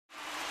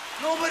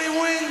Nobody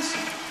wins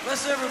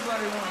unless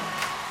everybody wins.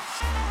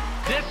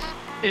 This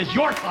is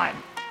your time.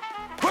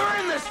 We're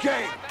in this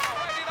game.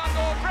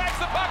 Drags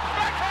the puck,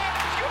 backhand,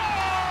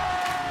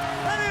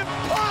 An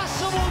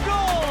impossible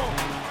goal!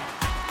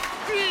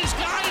 These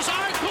guys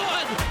are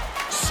good!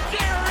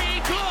 Scary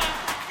good!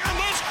 And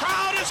this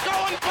crowd is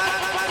going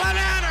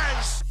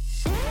bananas!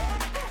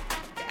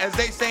 As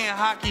they say in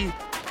hockey,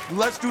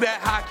 let's do that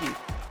hockey.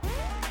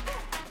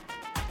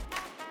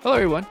 Hello,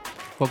 everyone.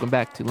 Welcome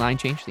back to Line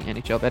Change, the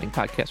NHL betting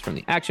podcast from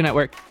the Action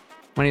Network.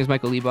 My name is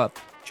Michael Leboff.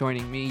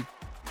 Joining me,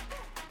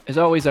 as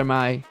always, are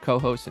my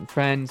co-hosts and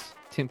friends,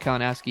 Tim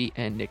Kalinowski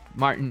and Nick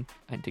Martin.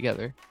 And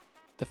together,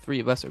 the three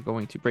of us are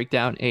going to break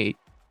down a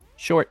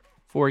short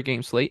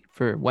 4-game slate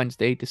for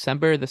Wednesday,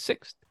 December the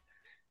 6th.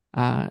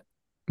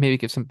 Maybe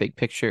give some big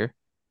picture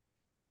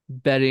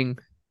betting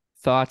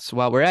thoughts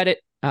while we're at it.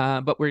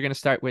 But we're going to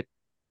start with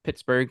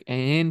Pittsburgh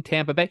and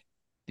Tampa Bay.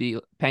 The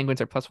Penguins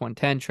are plus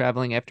 110,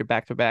 traveling after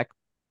back-to-back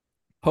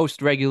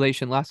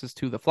post-regulation losses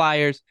to the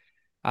Flyers.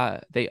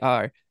 They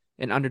are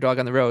an underdog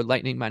on the road,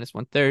 Lightning minus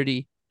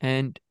 130,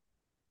 and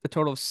the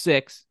total of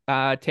 6.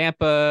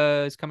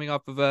 Tampa is coming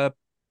off of a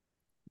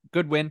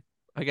good win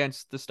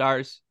against the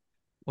Stars.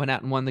 Went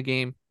out and won the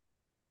game.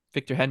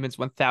 Victor Hedman's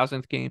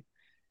 1,000th game.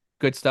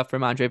 Good stuff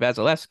from Andrei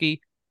Vasilevsky.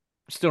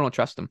 Still don't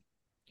trust him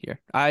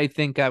here. I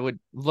think I would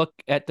look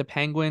at the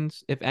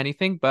Penguins, if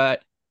anything,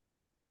 but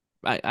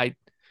I'm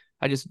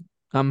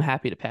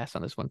happy to pass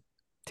on this one.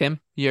 Tim,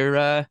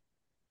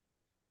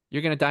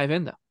 you're gonna dive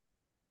in though.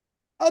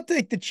 I'll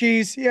take the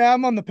cheese. Yeah,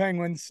 I'm on the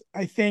Penguins.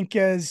 I think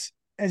as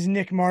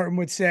Nick Martin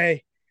would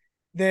say,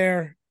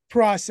 their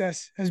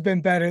process has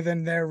been better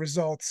than their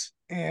results.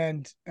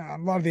 And a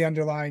lot of the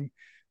underlying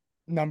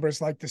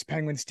numbers like this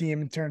Penguins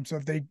team in terms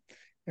of they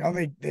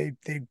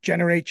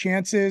generate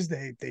chances,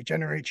 they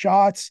generate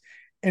shots,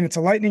 and it's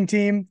a Lightning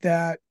team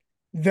that,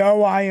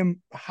 though I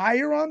am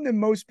higher on than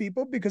most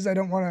people because I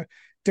don't want to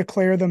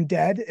declare them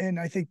dead, and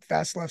I think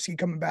Vasilevsky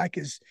coming back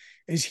is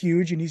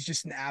huge, and he's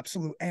just an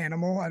absolute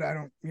animal. I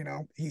don't,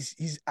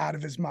 he's out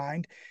of his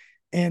mind.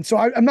 And so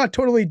I'm not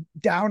totally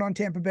down on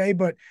Tampa Bay,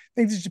 but I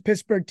think this is a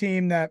Pittsburgh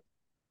team that,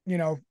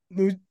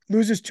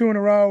 loses 2 in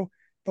a row.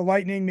 The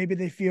Lightning, maybe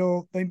they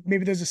feel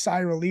maybe there's a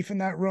sigh of relief in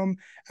that room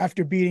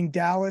after beating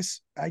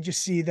Dallas. I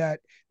just see that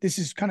this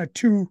is kind of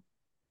too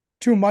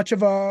much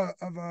of a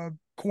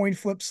coin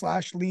flip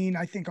 / lean,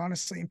 I think,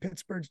 honestly, in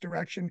Pittsburgh's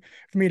direction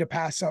for me to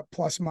pass up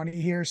plus money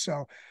here.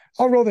 So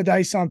I'll roll the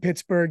dice on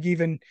Pittsburgh,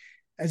 even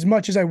as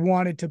much as I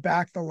wanted to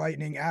back the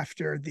Lightning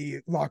after the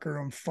locker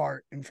room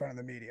fart in front of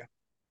the media.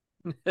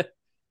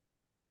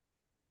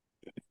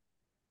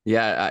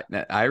 Yeah,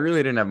 I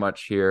really didn't have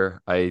much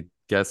here. I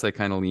guess I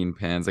kind of lean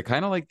Pens. I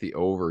kind of like the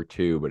over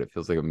too, but it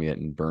feels like I'm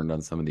getting burned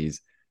on some of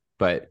these.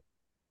 But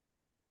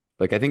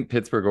I think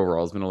Pittsburgh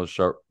overall has been a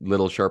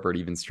little sharper at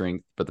even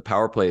strength, but the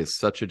power play is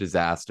such a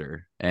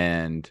disaster,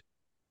 and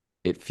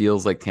it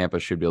feels like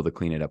Tampa should be able to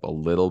clean it up a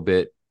little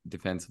bit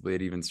defensively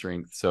at even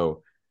strength.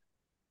 So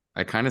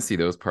I kind of see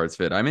those parts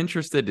of it. I'm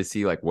interested to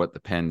see what the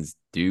Pens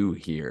do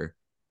here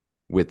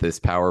with this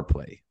power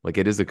play.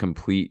 It is a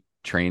complete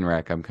train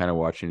wreck. I'm kind of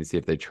watching to see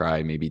if they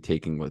try maybe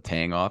taking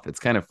Letang off. It's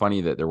kind of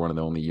funny that they're one of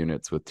the only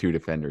units with 2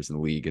 defenders in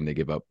the league, and they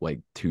give up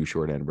 2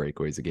 shorthand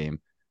breakaways a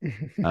game.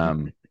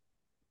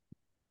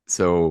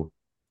 So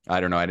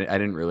I don't know. I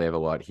didn't really have a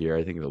lot here.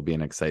 I think it'll be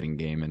an exciting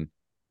game and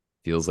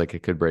feels like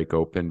it could break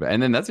open.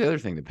 And then that's the other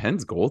thing. The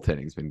Pens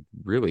goaltending has been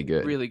really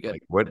good. Really good.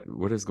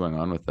 What is going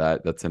on with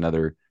that? That's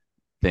another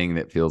thing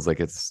that feels like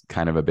it's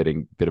kind of a bit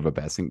of a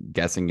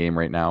guessing game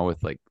right now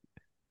with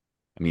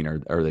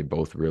are they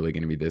both really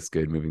going to be this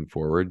good moving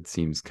forward?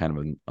 Seems kind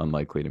of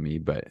unlikely to me,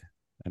 but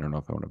I don't know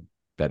if I want to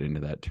bet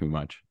into that too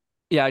much.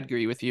 Yeah, I'd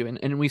agree with you.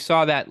 And we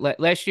saw that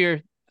last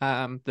year.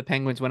 The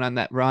Penguins went on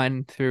that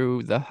run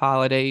through the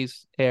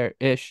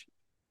holidays-ish.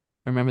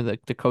 Remember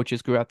the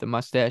coaches grew out the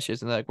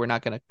mustaches, and we're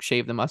not going to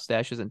shave the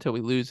mustaches until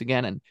we lose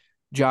again. And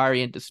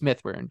Jari and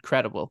DeSmith were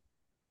incredible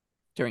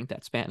during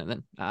that span.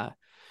 And then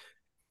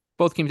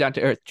both came down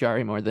to earth,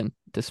 Jari more than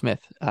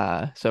DeSmith.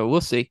 So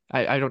we'll see.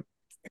 I don't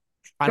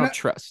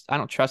trust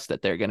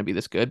that they're going to be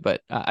this good,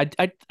 but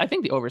I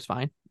think the over is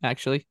fine,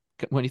 actually,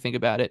 when you think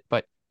about it.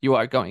 But you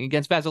are going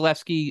against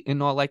Vasilevsky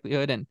in all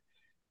likelihood, and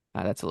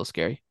that's a little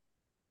scary.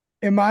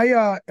 Am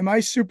I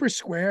super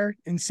square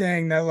in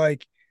saying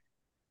that,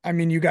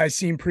 you guys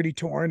seem pretty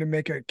torn and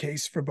make a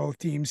case for both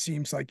teams?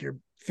 Seems like you're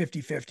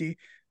 50-50.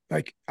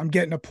 I'm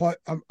getting a plus.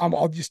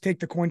 I'll just take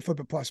the coin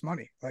flip at plus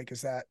money.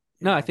 Is that?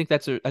 No, I think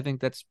that's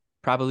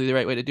probably the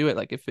right way to do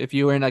it. If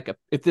you were in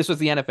if this was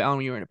the NFL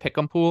and you were in a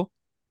pick'em pool,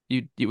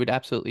 you would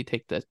absolutely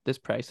take this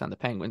price on the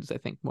Penguins, I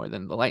think, more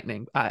than the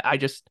Lightning. I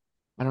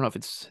don't know if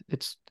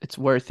it's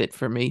worth it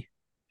for me.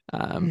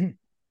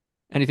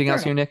 Anything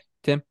else here, Nick?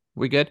 Tim,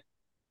 we good?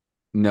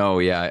 No,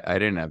 yeah, I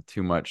didn't have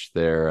too much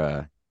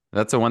there.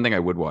 That's the one thing I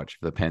would watch.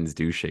 If the Pens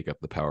do shake up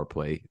the power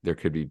play, there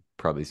could be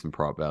probably some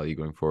prop value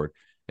going forward.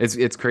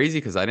 It's crazy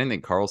because I didn't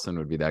think Carlson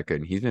would be that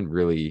good, and he's been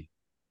really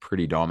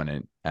pretty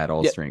dominant at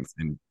all strengths.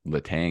 And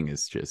Letang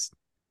is just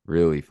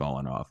really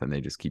fallen off, and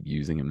they just keep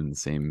using him in the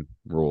same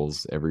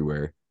roles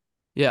everywhere.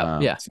 Yeah,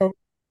 yeah. So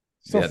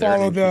Yeah, they're an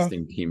follow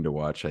interesting team to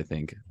watch, I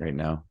think, right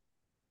now.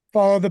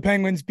 the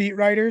Penguins beat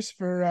writers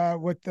for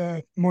what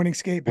the morning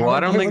skate Well, power I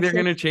don't play think they're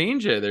looks going like. to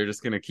change it. They're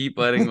just going to keep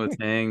letting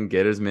Letang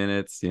get his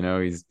minutes. You know,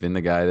 he's been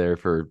the guy there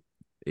for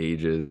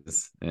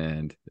ages,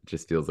 and it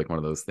just feels like one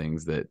of those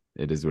things that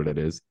it is what it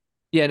is.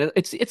 Yeah,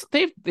 it's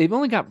they've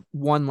only got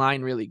one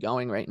line really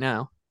going right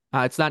now.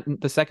 It's not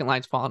the second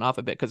line's fallen off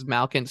a bit because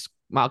Malkin's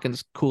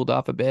cooled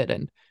off a bit,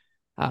 and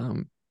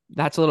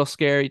that's a little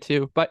scary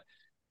too. But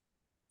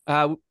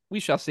we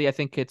shall see. I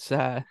think it's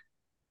And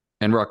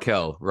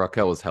Raquel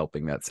was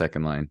helping that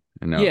second line,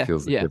 and now it yeah,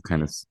 feels like yeah. they've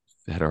kind of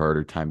had a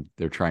harder time.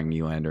 They're trying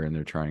Nylander and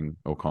they're trying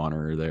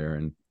O'Connor there,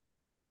 and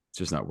it's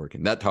just not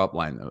working. That top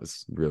line though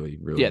is really,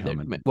 really They're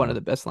humming. one of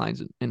the best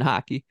lines in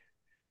hockey.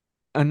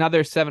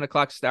 Another 7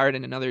 o'clock start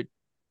and another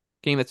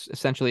game that's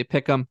essentially a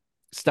pick 'em.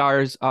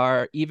 Stars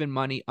are even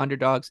money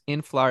underdogs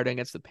in Florida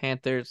against the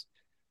Panthers.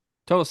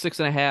 Total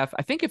 6.5.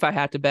 I think if I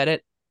had to bet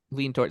it,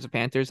 lean towards the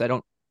Panthers. I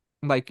don't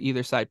like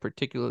either side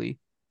particularly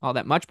all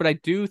that much, but I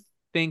do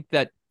think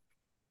that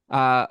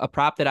a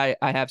prop that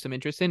I have some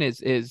interest in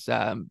is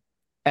Evan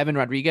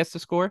Rodriguez to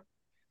score.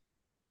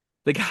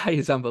 The guy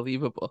is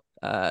unbelievable.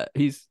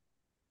 He's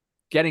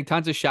getting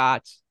tons of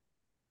shots,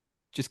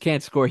 just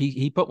can't score.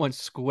 He put one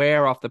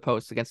square off the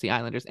post against the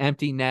Islanders,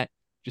 empty net,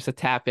 just a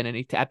tap in, and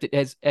he tapped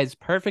it as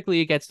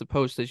perfectly against the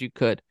post as you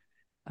could.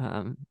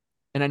 And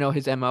I know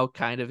his MO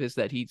kind of is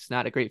that he's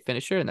not a great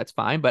finisher, and that's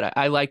fine, but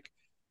I like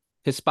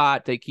his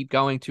spot. They keep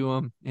going to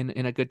him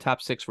in a good top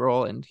six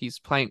role, and he's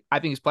playing. I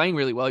think he's playing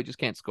really well. He just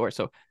can't score.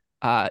 So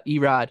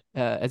Erod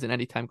as an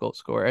anytime goal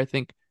scorer. I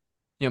think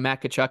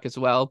Matt Tkachuk as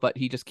well, but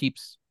he just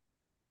keeps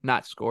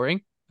not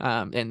scoring.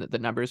 And the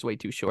number is way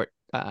too short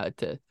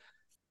to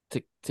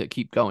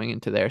keep going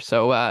into there.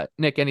 So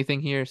Nick, anything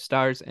here?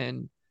 Stars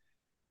and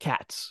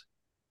Cats.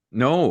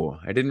 No,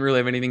 I didn't really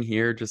have anything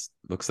here. Just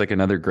looks like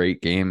another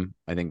great game.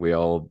 I think we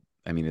all,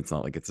 I mean, it's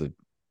not like it's a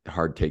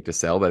hard take to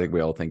sell, but I think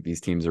we all think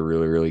these teams are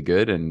really, really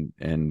good. And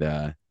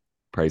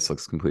price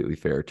looks completely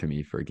fair to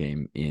me for a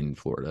game in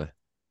Florida.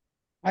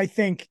 I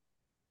think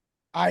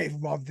I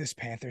love this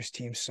Panthers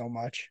team so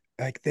much.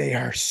 Like, they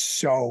are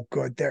so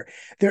good.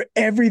 They're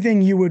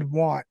everything you would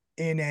want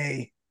in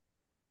a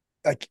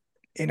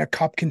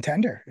cup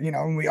contender,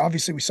 and we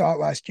saw it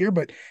last year,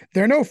 but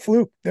they're no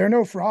fluke. They're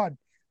no fraud.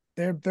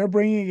 They're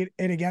bringing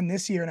it again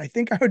this year. And I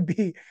think I would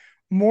be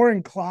more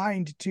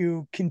inclined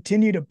to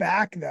continue to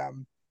back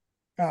them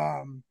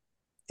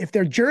if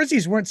their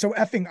jerseys weren't so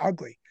effing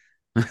ugly.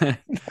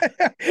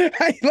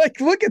 I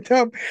look at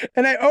them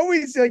and I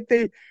always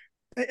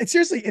it's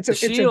seriously, it's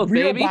a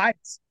real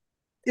bias.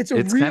 It's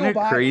kind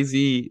of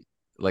crazy.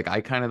 Like,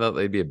 I kind of thought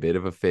they'd be a bit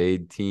of a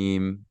fade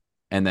team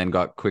and then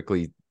got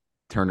quickly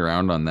turned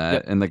around on that.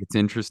 Yep. And it's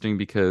interesting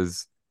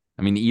because,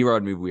 I mean, the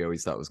Erod move we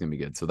always thought was going to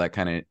be good. So that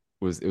kind of it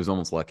was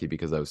almost lucky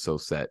because I was so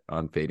set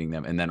on fading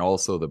them. And then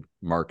also the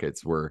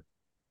markets were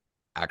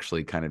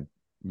actually kind of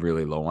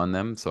really low on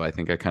them. So I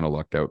think I kind of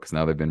lucked out because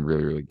now they've been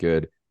really, really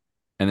good.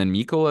 And then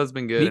Mikkola has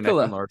been good. And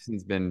Ekman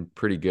Larsson's been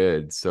pretty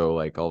good. So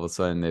all of a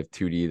sudden they have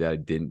 2D that I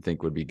didn't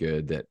think would be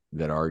good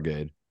that are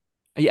good.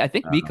 Yeah, I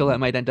think Mikkola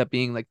might end up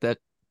being the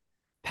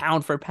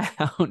pound for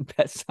pound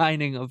best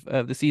signing of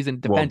the season.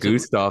 Well,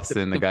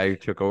 Gustafsson, the guy who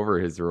took over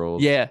his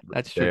roles. Yeah,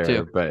 that's true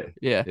too. But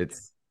yeah,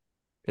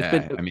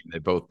 I mean,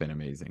 they've both been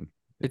amazing.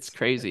 It's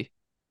crazy.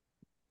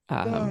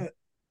 The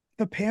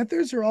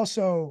Panthers are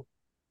also,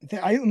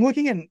 I'm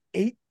looking at an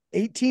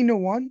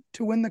 18-1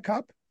 to win the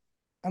cup.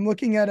 I'm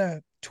looking at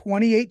a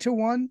 28-1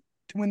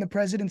 to win the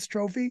President's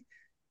Trophy.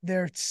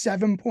 They're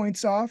 7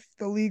 points off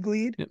the league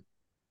lead. Yep.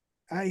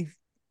 I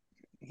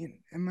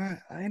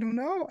don't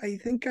know. I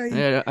think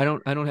I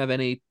don't have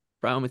any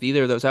problem with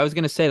either of those. I was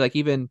gonna say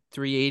even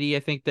 380. I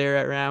think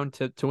they're around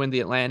to win the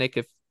Atlantic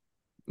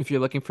if you're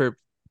looking for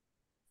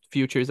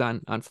futures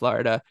on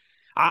Florida.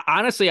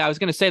 Honestly, I was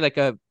gonna say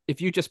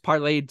if you just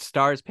parlayed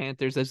Stars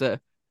Panthers as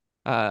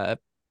a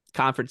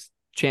conference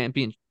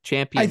champion.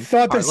 I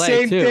thought the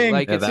same too. thing.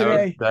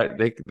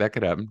 That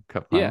could happen.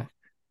 Cup final. Yeah.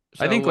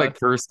 So, I think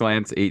first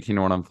glance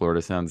 18-1 on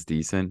Florida sounds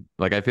decent.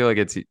 I feel like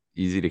it's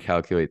easy to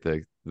calculate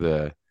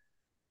the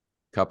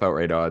cup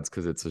outright odds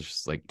because it's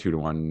just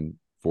 2-1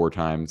 4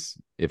 times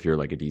if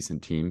you're a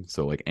decent team.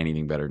 So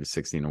anything better to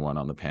 16-1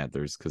 on the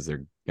Panthers because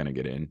they're gonna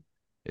get in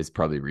is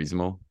probably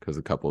reasonable because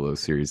a couple of those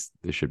series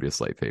they should be a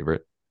slight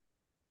favorite.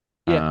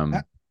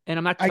 Yeah, and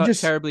I'm not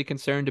terribly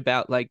concerned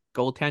about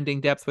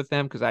goaltending depth with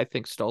them because I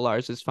think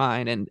Stolarz is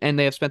fine and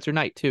they have Spencer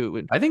Knight too.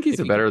 And I think he's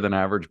a better than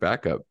average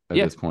backup at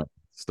this point.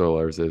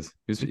 Stolarz is.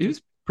 He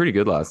was pretty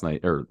good last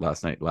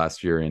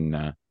year in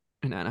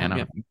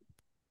Anaheim.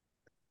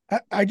 Yeah.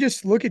 I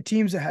just look at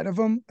teams ahead of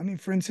them. I mean,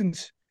 for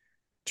instance,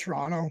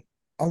 Toronto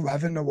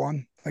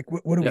 11-1.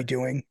 What are we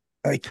doing?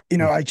 I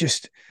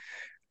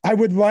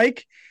would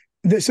like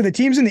the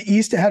teams in the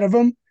East ahead of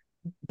them: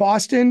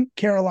 Boston,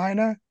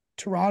 Carolina,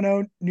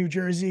 Toronto, New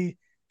Jersey,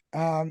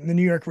 the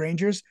New York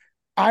Rangers.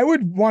 I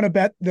would want to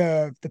bet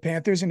the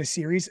Panthers in a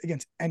series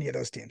against any of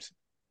those teams.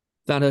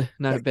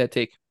 not a bad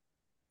take.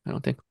 I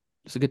don't think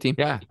it's a good team.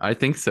 Yeah, I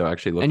think so.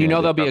 Actually, And looking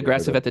at they'll it, be probably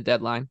aggressive would've- at the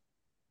deadline.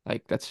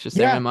 Like that's just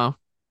Yeah. their MO.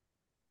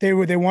 They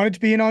wanted to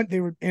be they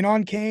were in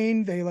on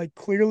Kane. They like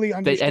clearly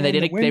understand They the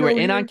didn't. They were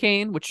window in here. on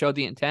Kane, which showed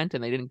the intent,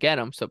 and they didn't get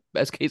him. So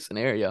best case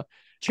scenario.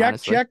 Check,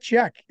 honestly.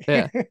 check.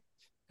 Yeah.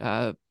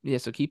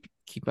 So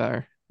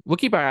we'll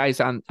keep our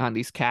eyes on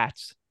these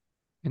cats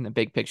in the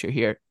big picture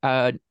here.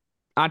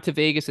 On to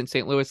Vegas and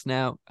St. Louis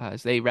now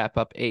as they wrap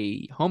up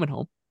a home and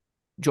home.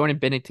 Jordan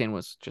Binnington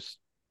was just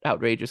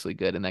outrageously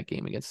good in that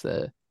game against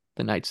the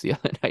Knights the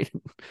other night.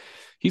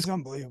 He's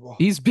unbelievable.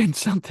 He's been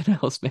something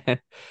else, man.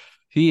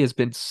 He has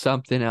been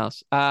something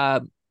else.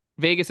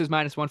 Vegas is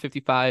minus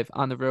 155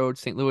 on the road.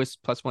 St. Louis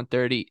plus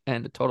 130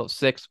 and a total of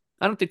 6.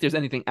 I don't think there's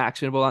anything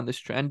actionable on this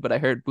trend, but I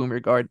heard Boomer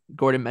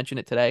Gordon mention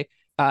it today.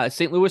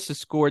 St. Louis has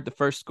scored the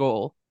first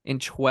goal in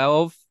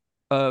 12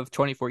 of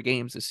 24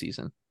 games this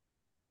season.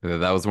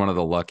 That was one of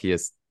the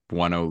luckiest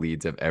 1-0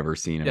 leads I've ever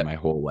seen in my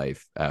whole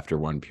life after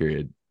one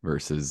period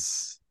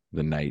versus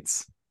the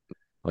Knights.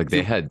 Like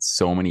they had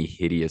so many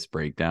hideous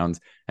breakdowns,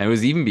 and it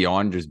was even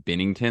beyond just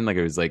Binnington. Like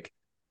it was like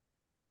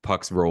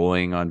pucks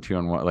rolling on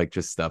 2-on-1, like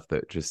just stuff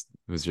that just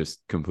was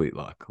just complete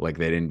luck. Like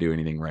they didn't do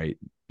anything right.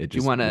 It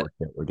just worked out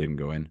or didn't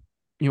go in.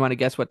 You want to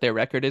guess what their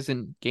record is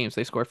in games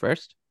they score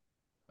first?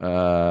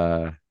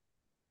 500.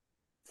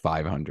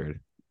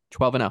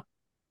 12-0.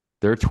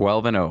 They're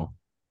 12-0.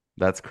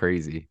 That's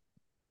crazy.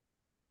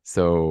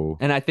 So,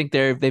 and I think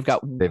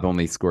they've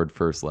only scored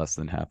first less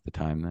than half the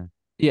time then.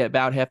 Yeah,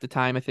 about half the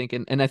time, I think.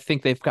 And I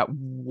think they've got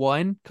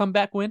one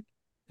comeback win.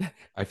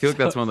 I feel like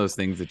that's one of those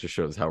things that just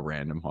shows how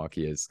random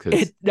hockey is. So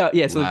they've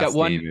got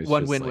one win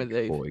like, when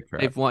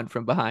they've won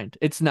from behind.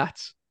 It's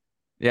nuts.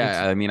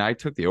 Yeah, I mean, I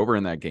took the over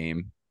in that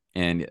game,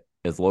 and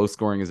as low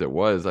scoring as it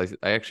was, I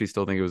actually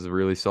still think it was a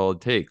really solid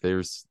take.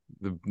 The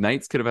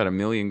Knights could have had 1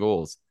 million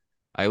goals.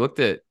 I looked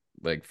at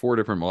like 4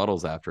 different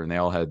models after, and they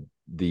all had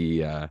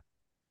the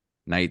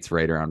Knights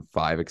right around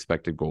 5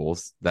 expected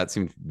goals. That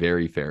seemed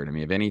very fair to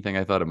me. If anything,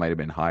 I thought it might have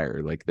been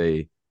higher. Like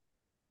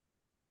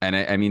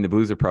I mean, the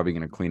Blues are probably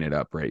going to clean it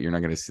up, right? You're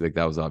not going to see, like,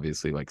 that was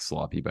obviously like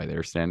sloppy by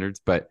their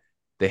standards, but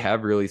they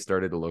have really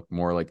started to look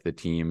more like the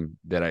team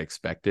that I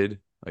expected.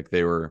 Like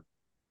they're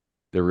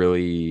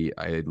really,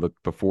 I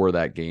looked before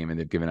that game, and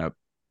they've given up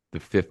the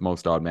 5th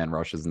most odd man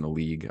rushes in the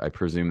league. I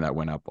presume that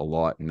went up a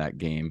lot in that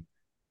game.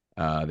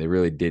 They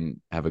really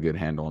didn't have a good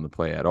handle on the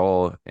play at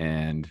all,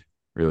 and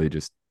really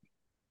just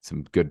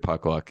some good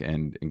puck luck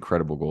and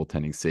incredible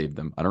goaltending saved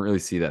them. I don't really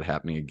see that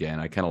happening again.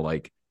 I kind of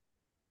like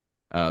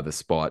the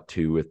spot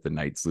too, with the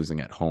Knights losing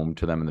at home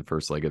to them in the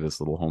first leg of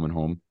this little home and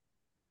home.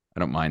 I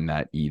don't mind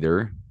that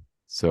either.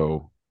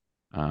 So,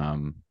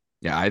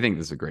 yeah, I think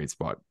this is a great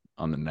spot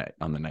on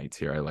the Knights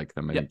here. I like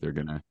them. I think they're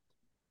gonna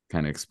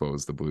kind of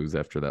expose the Blues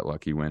after that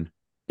lucky win.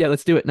 Yeah,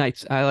 let's do it,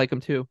 Knights. I like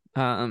them too.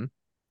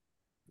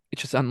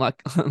 It's just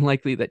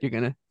unlikely that you're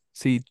gonna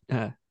see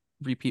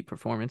repeat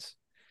performance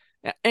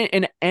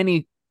in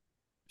any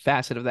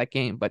facet of that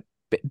game, but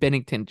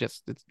Binnington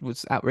just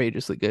was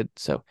outrageously good.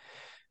 So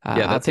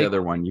that's the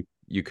other one.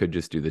 You could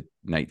just do the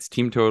Knights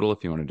team total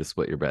if you wanted to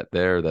split your bet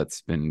there.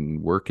 That's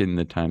been working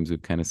the times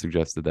we've kind of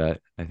suggested that.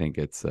 I think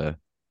it's a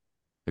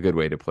good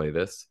way to play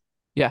this.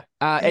 Yeah.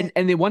 And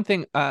the one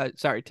thing,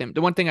 sorry, Tim,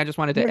 the one thing I just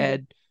wanted to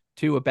add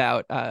too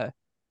about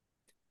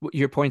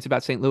your points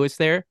about St. Louis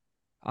there,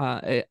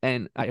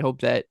 and I hope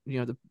that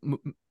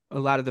a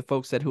lot of the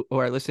folks who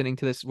are listening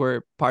to this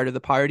were part of the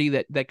party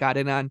that got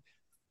in on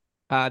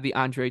the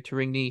Andre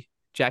Tourigny,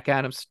 Jack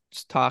Adams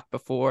talk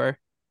before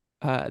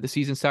the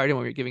season started,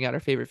 when we were giving out our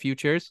favorite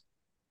futures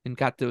and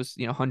got those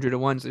 100 to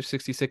 1s or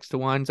 66 to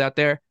 1s out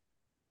there.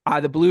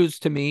 The Blues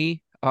to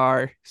me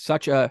are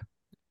such a,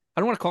 I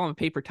don't want to call them a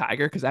paper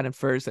tiger because that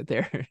infers that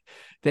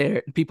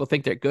they're people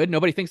think they're good.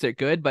 Nobody thinks they're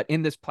good, but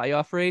in this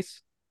playoff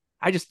race,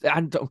 I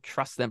don't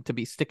trust them to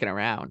be sticking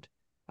around.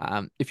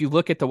 If you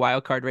look at the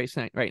wild card race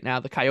right now,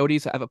 the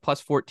Coyotes have a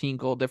plus 14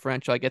 goal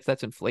differential. I guess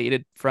that's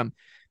inflated from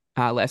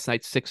last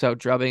night's 6-0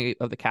 drubbing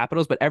of the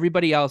Capitals, but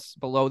everybody else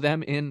below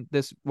them in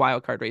this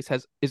wild card race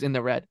is in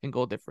the red in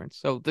goal difference.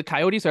 So the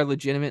Coyotes are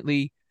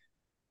legitimately,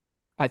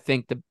 I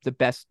think, the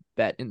best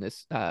bet in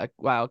this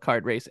wild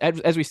card race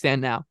as we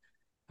stand now.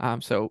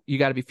 So you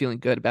got to be feeling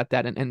good about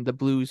that, and the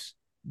Blues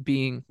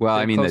being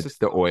closest...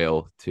 the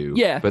Oil too.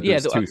 But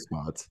there's 2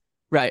 spots,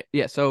 right?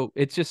 Yeah, so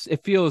it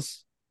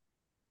feels.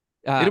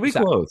 It'll be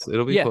close.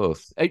 It'll be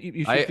close.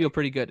 You should feel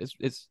pretty good.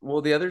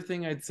 Well, the other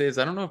thing I'd say is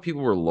I don't know if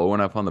people were low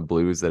enough on the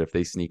Blues that if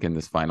they sneak in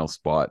this final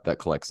spot, that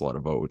collects a lot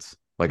of votes.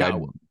 Like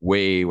I'm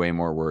way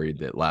more worried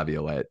that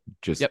Laviolette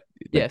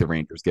the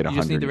Rangers get 100.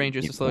 You just need the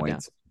Rangers to slow down.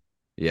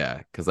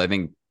 Yeah, because I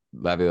think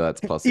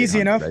Laviolette's plus easy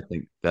 800. enough. I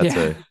think that's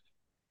a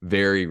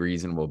very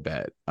reasonable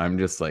bet. I'm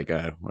just like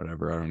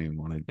whatever. I don't even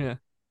want to. Yeah,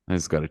 I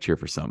just got to cheer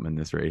for something in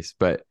this race,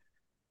 but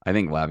I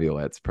think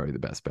Laviolette's probably the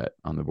best bet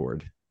on the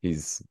board.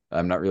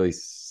 I'm not really,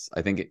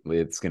 I think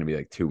it's going to be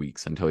like 2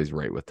 weeks until he's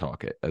right with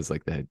Tocchet as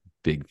like the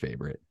big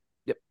favorite.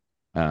 Yep.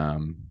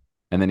 And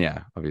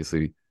then,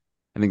 obviously,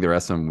 I think the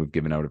rest of them we've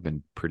given out have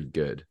been pretty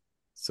good.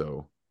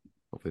 So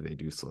hopefully they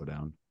do slow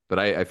down. But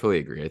I fully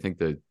agree. I think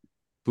the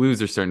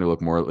Blues are starting to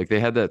look more like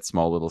they had that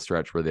small little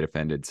stretch where they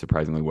defended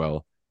surprisingly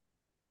well.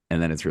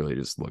 And then it's really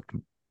just looked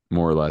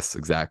more or less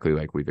exactly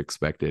like we've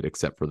expected,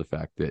 except for the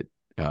fact that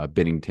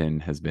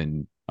Binnington has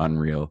been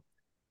unreal.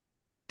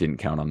 Didn't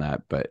count on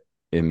that. But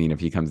I mean, if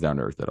he comes down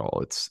to earth at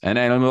all, and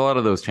a lot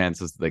of those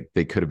chances, like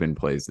they could have been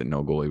plays that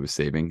no goalie was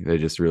saving. They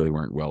just really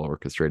weren't well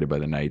orchestrated by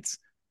the Knights.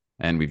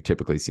 And we've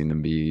typically seen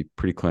them be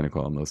pretty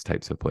clinical on those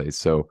types of plays.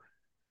 So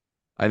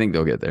I think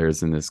they'll get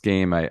theirs in this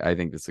game. I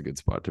think it's a good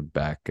spot to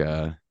back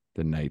the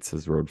Knights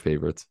as road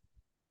favorites.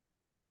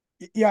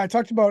 Yeah, I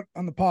talked about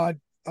on the pod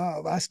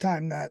last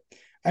time that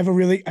I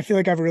feel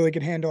like I have a really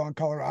good handle on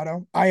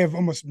Colorado. I have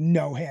almost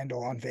no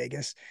handle on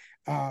Vegas.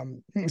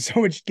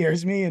 So it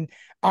scares me. And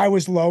I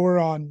was lower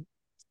on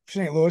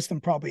St. Louis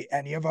than probably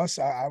any of us.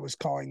 I was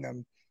calling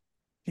them,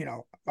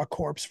 a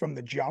corpse from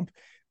the jump.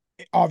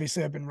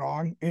 Obviously I've been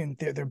wrong, and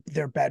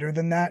they're better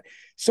than that.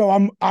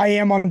 So I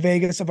am on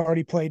Vegas. I've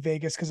already played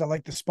Vegas because I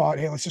like the spot.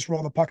 Hey, let's just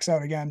roll the pucks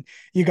out again.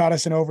 You got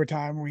us in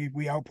overtime.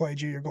 We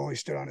outplayed you. Your goalie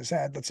stood on his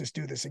head. Let's just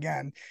do this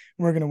again.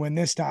 We're gonna win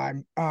this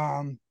time.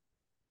 But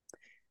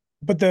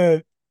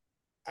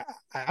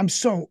I'm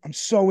so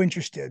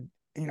interested.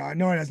 I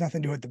know it has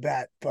nothing to do with the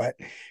bet, but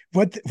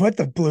what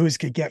the Blues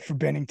could get for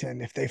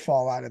Binnington if they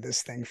fall out of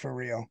this thing for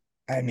real.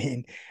 I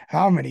mean,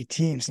 how many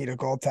teams need a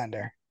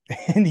goaltender?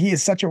 And he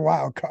is such a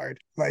wild card.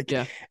 Like,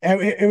 yeah.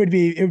 it would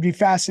be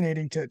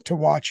fascinating to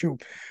watch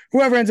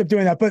whoever ends up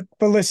doing that. But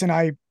listen,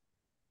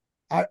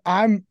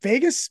 I'm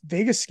Vegas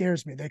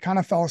scares me. They kind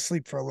of fell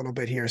asleep for a little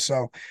bit here.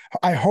 So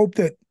I hope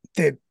that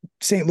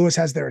St. Louis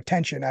has their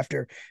attention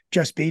after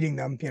just beating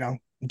them,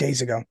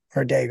 days ago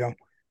or a day ago.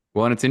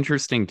 Well, and it's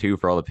interesting too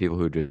for all the people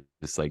who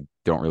just like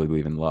don't really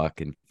believe in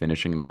luck and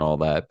finishing and all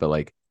that. But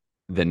like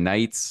the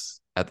Knights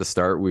at the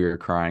start, we were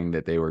crying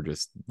that they were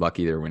just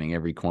lucky they're winning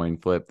every coin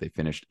flip. They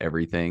finished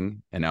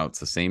everything. And now it's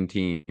the same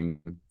team,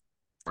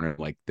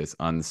 like this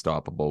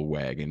unstoppable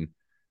wagon.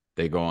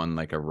 They go on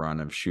like a run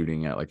of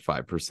shooting at like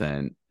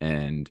 5%.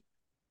 And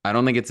I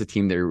don't think it's a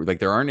team that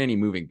there aren't any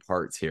moving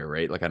parts here,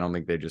 right? Like, I don't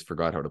think they just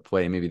forgot how to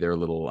play. Maybe they're a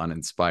little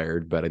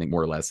uninspired, but I think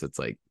more or less it's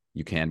like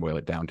you can boil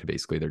it down to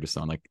basically they're just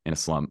on like in a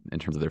slump in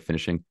terms of their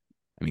finishing.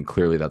 I mean,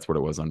 clearly that's what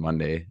it was on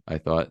Monday, I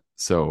thought.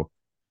 So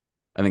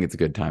I think it's a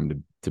good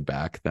time to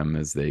back them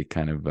as they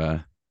kind of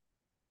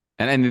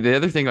and the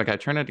other thing, like I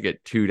try not to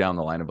get too down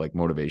the line of like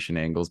motivation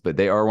angles, but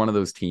they are one of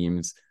those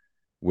teams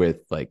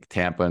with like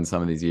Tampa in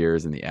some of these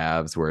years and the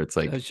Avs where it's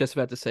like I was just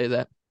about to say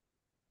that.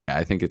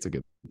 I think it's a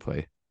good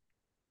play.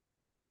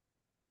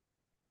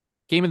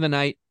 Game of the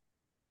night.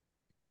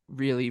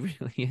 Really,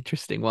 really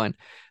interesting one.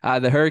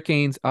 The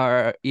Hurricanes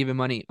are even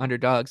money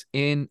underdogs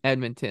in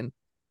Edmonton.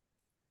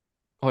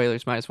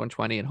 Oilers minus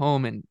 120 at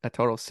home and a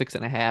total of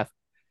 6.5.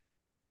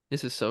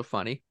 This is so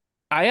funny.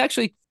 I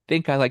actually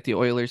think I like the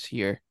Oilers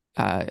here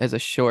as a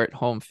short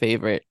home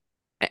favorite.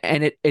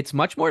 And it's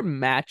much more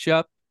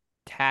matchup,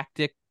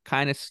 tactic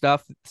kind of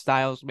stuff.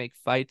 Styles make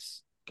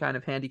fights kind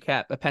of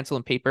handicap, a pencil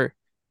and paper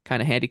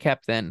kind of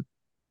handicap than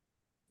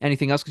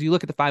anything else. Because you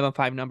look at the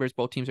 5-on-5 numbers,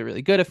 both teams are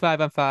really good at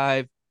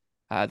 5-on-5.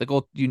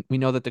 We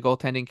know that the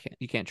goaltending,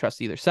 you can't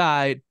trust either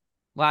side.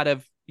 A lot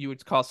of you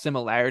would call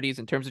similarities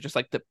in terms of just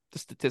like the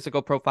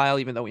statistical profile,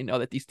 even though we know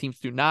that these teams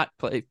do not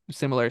play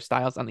similar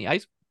styles on the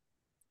ice.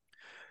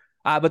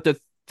 But the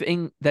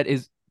thing that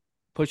is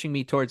pushing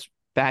me towards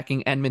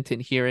backing Edmonton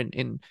here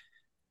in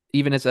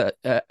even as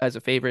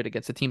a favorite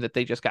against a team that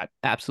they just got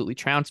absolutely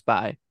trounced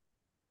by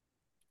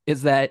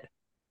is that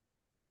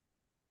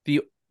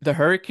the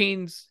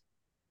Hurricanes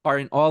are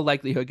in all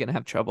likelihood going to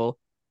have trouble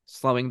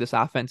slowing this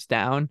offense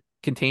down,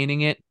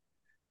 containing it.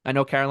 I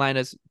know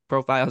Carolina's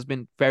profile has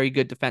been very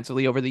good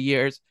defensively over the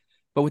years,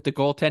 but with the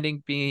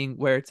goaltending being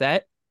where it's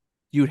at,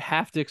 you'd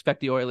have to expect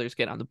the Oilers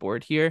get on the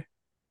board here.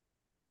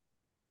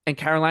 And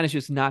Carolina's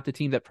just not the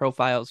team that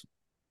profiles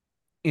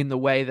in the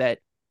way that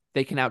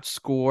they can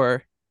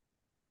outscore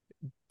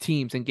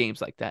teams in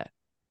games like that.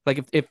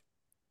 Like if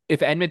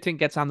Edmonton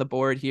gets on the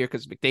board here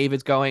because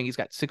McDavid's going, he's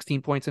got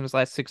 16 points in his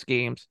last 6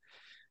 games.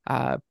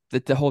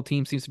 The whole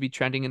team seems to be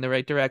trending in the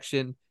right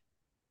direction.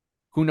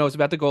 Who knows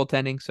about the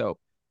goaltending? So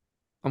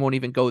I won't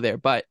even go there.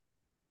 But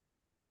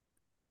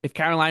if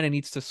Carolina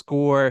needs to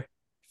score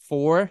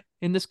 4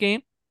 in this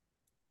game,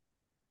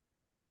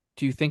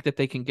 do you think that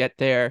they can get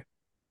there?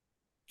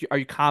 Are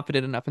you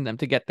confident enough in them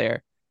to get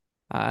there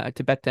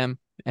to bet them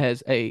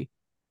as a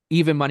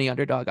even money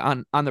underdog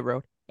on the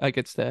road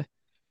against an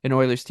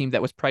Oilers team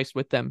that was priced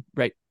with them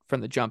right from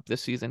the jump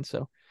this season?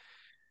 So,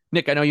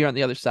 Nick, I know you're on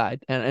the other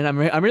side, and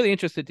I'm really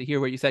interested to hear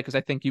what you said because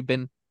I think you've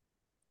been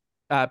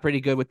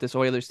pretty good with this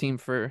Oilers team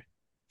for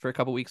a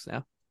couple weeks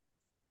now.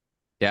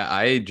 Yeah,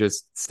 I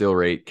just still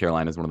rate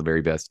Carolina as one of the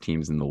very best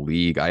teams in the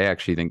league. I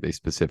actually think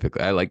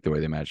I like the way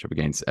they match up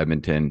against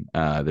Edmonton.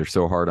 They're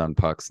so hard on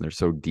pucks and they're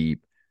so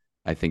deep.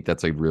 I think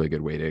that's a really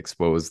good way to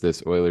expose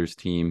this Oilers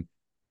team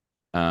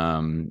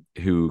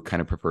who kind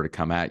of prefer to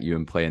come at you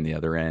and play on the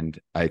other end.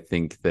 I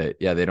think that,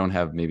 they don't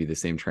have maybe the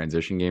same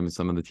transition game as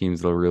some of the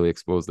teams that'll really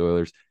expose the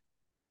Oilers,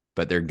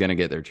 but they're going to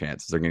get their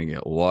chances. They're going to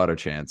get a lot of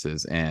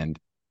chances. And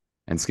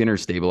and Skinner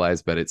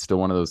stabilized, but it's still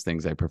one of those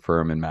things I prefer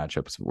him in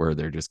matchups where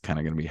they're just kind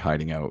of going to be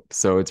hiding out.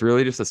 So it's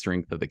really just a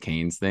strength of the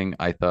Canes thing.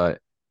 I thought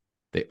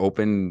they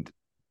opened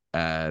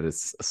at a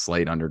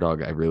slight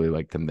underdog. I really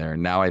liked them there.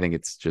 Now I think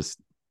it's just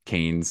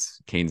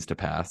Canes to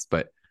pass,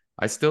 but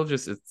I still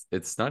just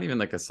it's not even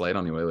like a slight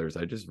on the Oilers.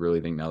 I just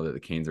really think now that the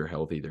Canes are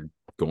healthy, they're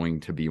going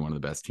to be one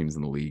of the best teams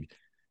in the league.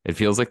 It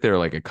feels like they're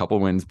like a couple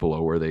wins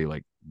below where they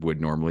like would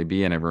normally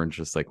be, and everyone's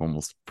just like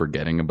almost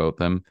forgetting about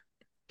them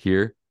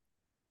here.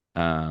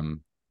 And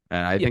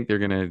I think they're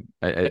gonna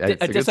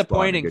a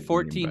disappointing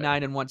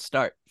 14-9-1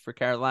 start for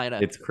Carolina.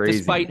 It's crazy,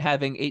 despite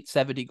having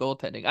 870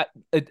 goaltending.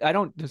 I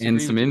don't disagree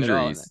and some with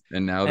injuries,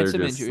 and now they're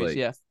just injuries,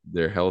 like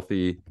they're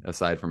healthy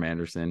aside from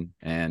Anderson,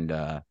 and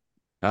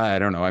I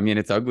don't know. I mean,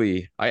 it's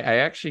ugly. I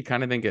actually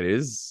kind of think it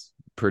is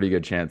pretty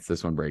good chance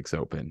this one breaks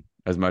open.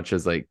 As much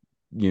as like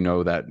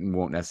that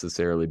won't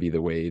necessarily be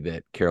the way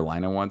that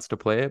Carolina wants to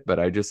play it, but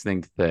I just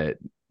think that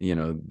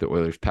the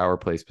Oilers power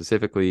play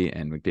specifically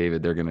and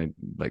McDavid, they're gonna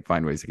like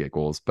find ways to get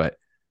goals, but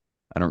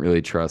I don't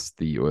really trust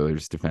the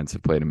Oilers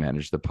defensive play to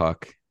manage the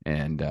puck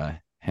and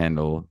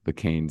handle the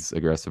Canes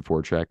aggressive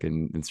forecheck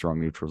and strong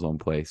neutral zone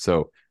play.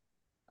 So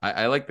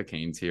I like the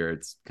Canes here.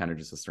 It's kind of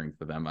just a strength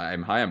for them.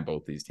 I'm high on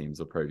both these teams.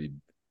 They'll probably be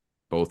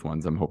both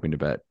ones I'm hoping to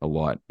bet a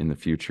lot in the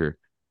future.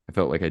 I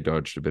felt like I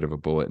dodged a bit of a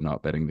bullet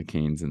not betting the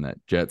Canes in that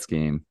Jets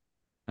game.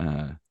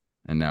 And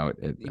now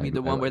you mean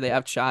the one where they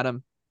outshot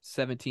them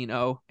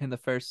 17-0 in the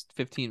first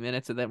 15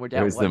 minutes, and then we're down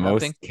 1-0. It was the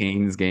most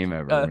Canes game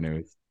ever when it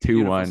was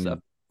 2-1,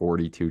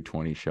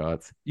 42-20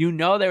 shots.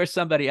 There was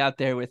somebody out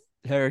there with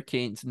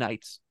Hurricanes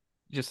Knights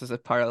just as a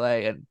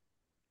parlay, and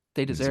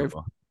they deserve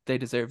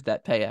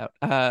that payout.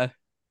 All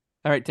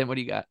right, Tim, what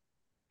do you got?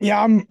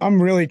 Yeah,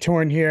 I'm really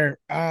torn here.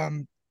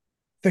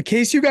 The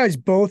case you guys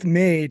both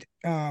made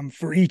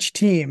for each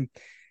team,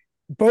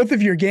 both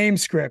of your game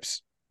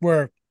scripts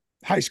were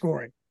high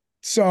scoring.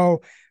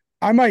 So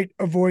I might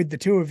avoid the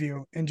two of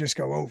you and just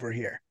go over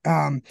here.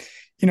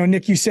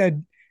 Nick, you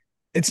said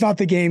it's not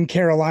the game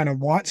Carolina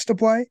wants to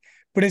play,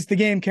 but it's the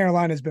game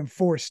Carolina's been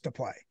forced to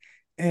play.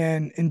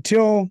 And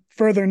until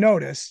further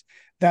notice,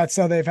 that's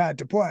how they've had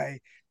to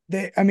play.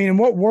 In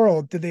what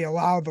world did they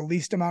allow the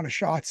least amount of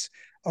shots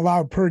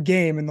allowed per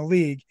game in the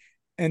league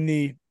and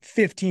the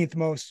 15th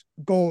most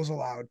goals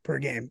allowed per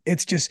game?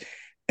 It's just,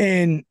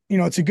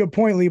 it's a good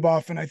point,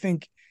 Lieboff. And I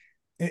think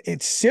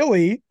it's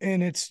silly,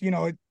 and it's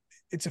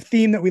a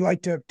theme that we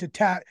like to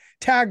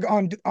tag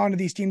onto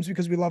these teams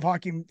because we love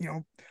hockey,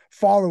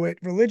 follow it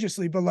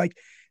religiously. But like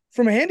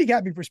from a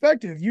handicapping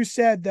perspective, you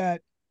said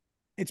that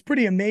it's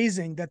pretty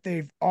amazing that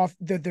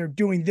they're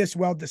doing this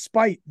well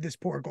despite this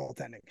poor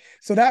goaltending.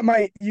 So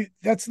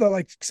that's the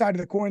like side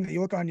of the coin that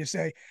you look on, you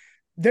say,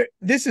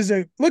 this is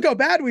look how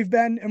bad we've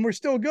been and we're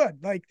still good.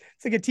 Like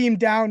it's like a team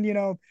down,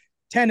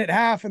 10 at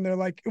half, and they're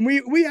like, and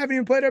we haven't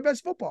even played our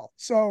best football.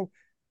 So,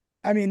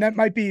 that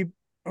might be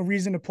a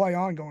reason to play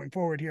on going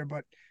forward here,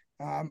 but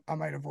I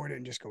might avoid it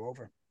and just go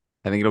over.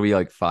 I think it'll be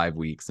like 5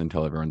 weeks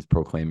until everyone's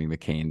proclaiming the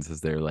Canes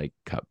as their like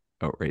cup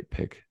outright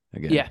pick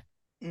again. Yeah.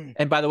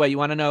 And by the way, you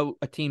want to know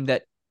a team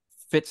that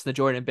fits the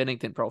Jordan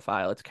Binnington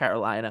profile? It's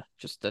Carolina.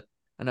 Just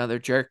another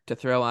jerk to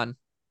throw on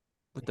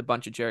with a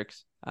bunch of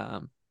jerks. I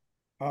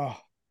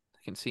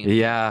can see him.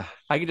 Yeah,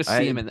 I can just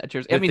see him in that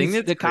jersey.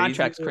 The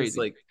contract's crazy.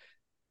 Like,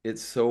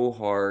 it's so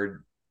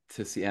hard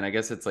to see, and I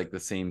guess it's like the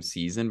same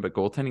season, but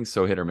goaltending's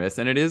so hit or miss,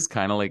 and it is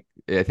kind of like,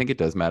 I think it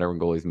does matter when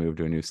goalies move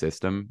to a new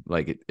system.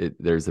 Like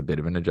there's a bit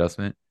of an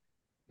adjustment.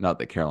 Not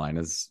that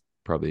Carolina's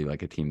probably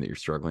like a team that you're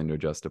struggling to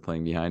adjust to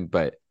playing behind,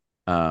 but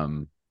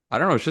I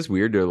don't know. It's just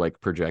weird to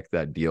like project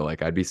that deal.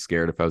 Like I'd be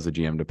scared if I was a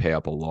GM to pay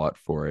up a lot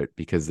for it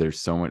because there's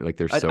so much.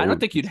 Like I don't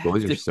think you'd have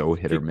to, are so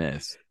hit or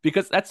miss.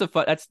 Because that's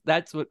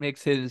what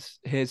makes his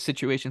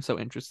situation so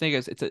interesting.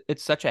 Is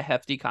it's such a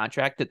hefty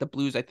contract that the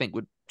Blues, I think,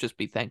 would just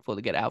be thankful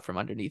to get out from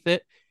underneath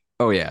it.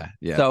 Oh yeah.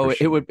 So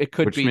sure. It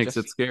could which be makes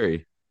it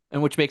scary,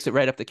 and which makes it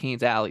right up the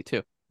Canes' alley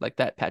too. Like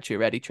that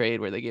Pacioretty trade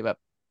where they gave up,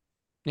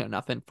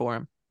 nothing for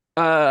him.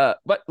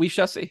 But we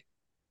shall see.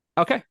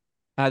 Okay.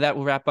 That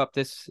will wrap up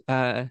this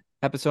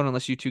episode,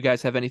 unless you two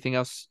guys have anything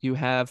else you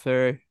have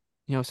for,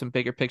 some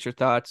bigger picture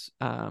thoughts.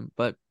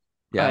 But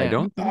yeah, I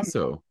don't think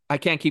so. I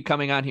can't keep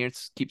coming on here and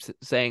keep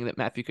saying that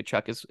Matthew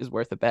Tkachuk is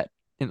worth a bet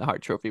in the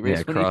Hart Trophy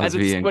race when he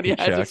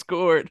hasn't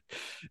scored.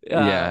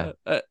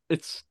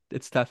 It's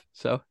tough.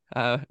 So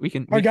we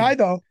can. Our guy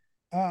though,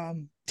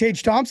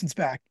 Tage Thompson's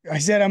back. I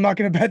said I'm not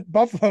going to bet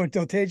Buffalo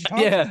until Tage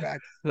Thompson's back.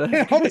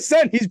 And all of a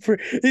sudden he's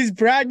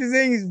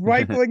practicing, he's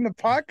rifling the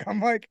puck. I'm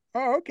like,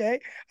 oh,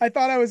 okay. I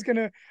thought that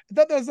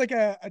was like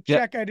a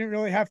check I didn't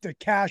really have to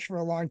cash for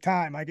a long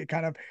time. I could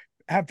kind of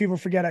have people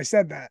forget I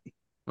said that.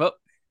 Well,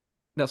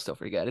 they'll still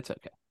forget. It's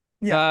okay.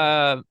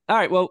 Yeah. All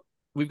right. Well,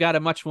 we've got a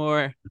much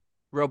more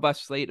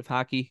robust slate of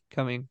hockey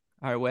coming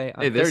our way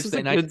on this Thursday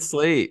is a night. Good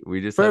slate.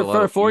 We just for a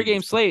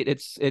 4-game slate.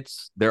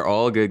 It's they're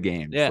all good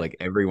games. Yeah. Like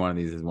every one of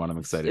these is one I'm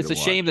excited. It's a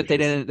shame that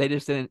they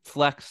just didn't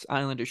flex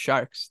Islanders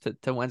Sharks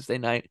to Wednesday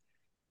night,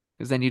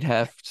 because then you'd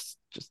have just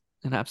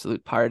an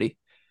absolute party.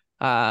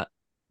 But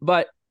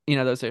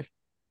those are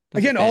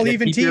Again, all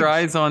even Keep teams. your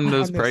eyes on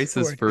those on this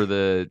prices board. for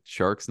the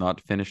Sharks not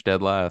to finish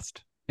dead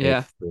last.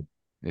 Yeah.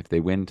 If they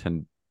win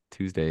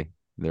Tuesday,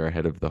 they're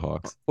ahead of the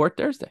Hawks. Or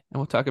Thursday. And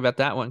we'll talk about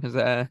that one because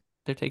they're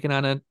taking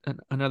on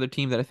another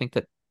team that I think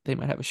that they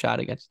might have a shot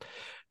against.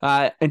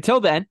 Until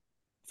then,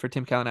 for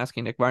Tim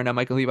Kalinowski, Nick Varna,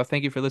 Michael Leboff,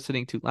 thank you for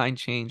listening to Line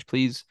Change.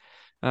 Please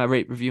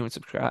rate, review, and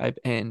subscribe.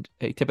 And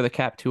a tip of the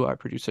cap to our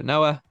producer,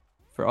 Noah,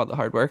 for all the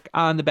hard work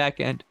on the back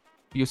end.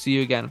 We'll see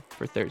you again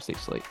for Thursday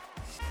slate.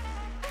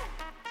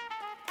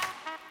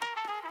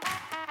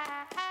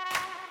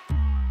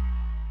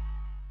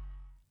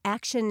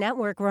 Action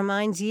Network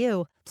reminds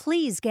you,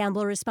 please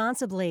gamble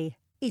responsibly.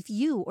 If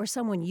you or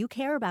someone you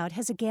care about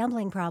has a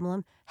gambling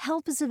problem,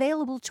 help is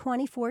available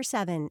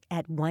 24/7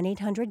 at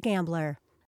 1-800-GAMBLER.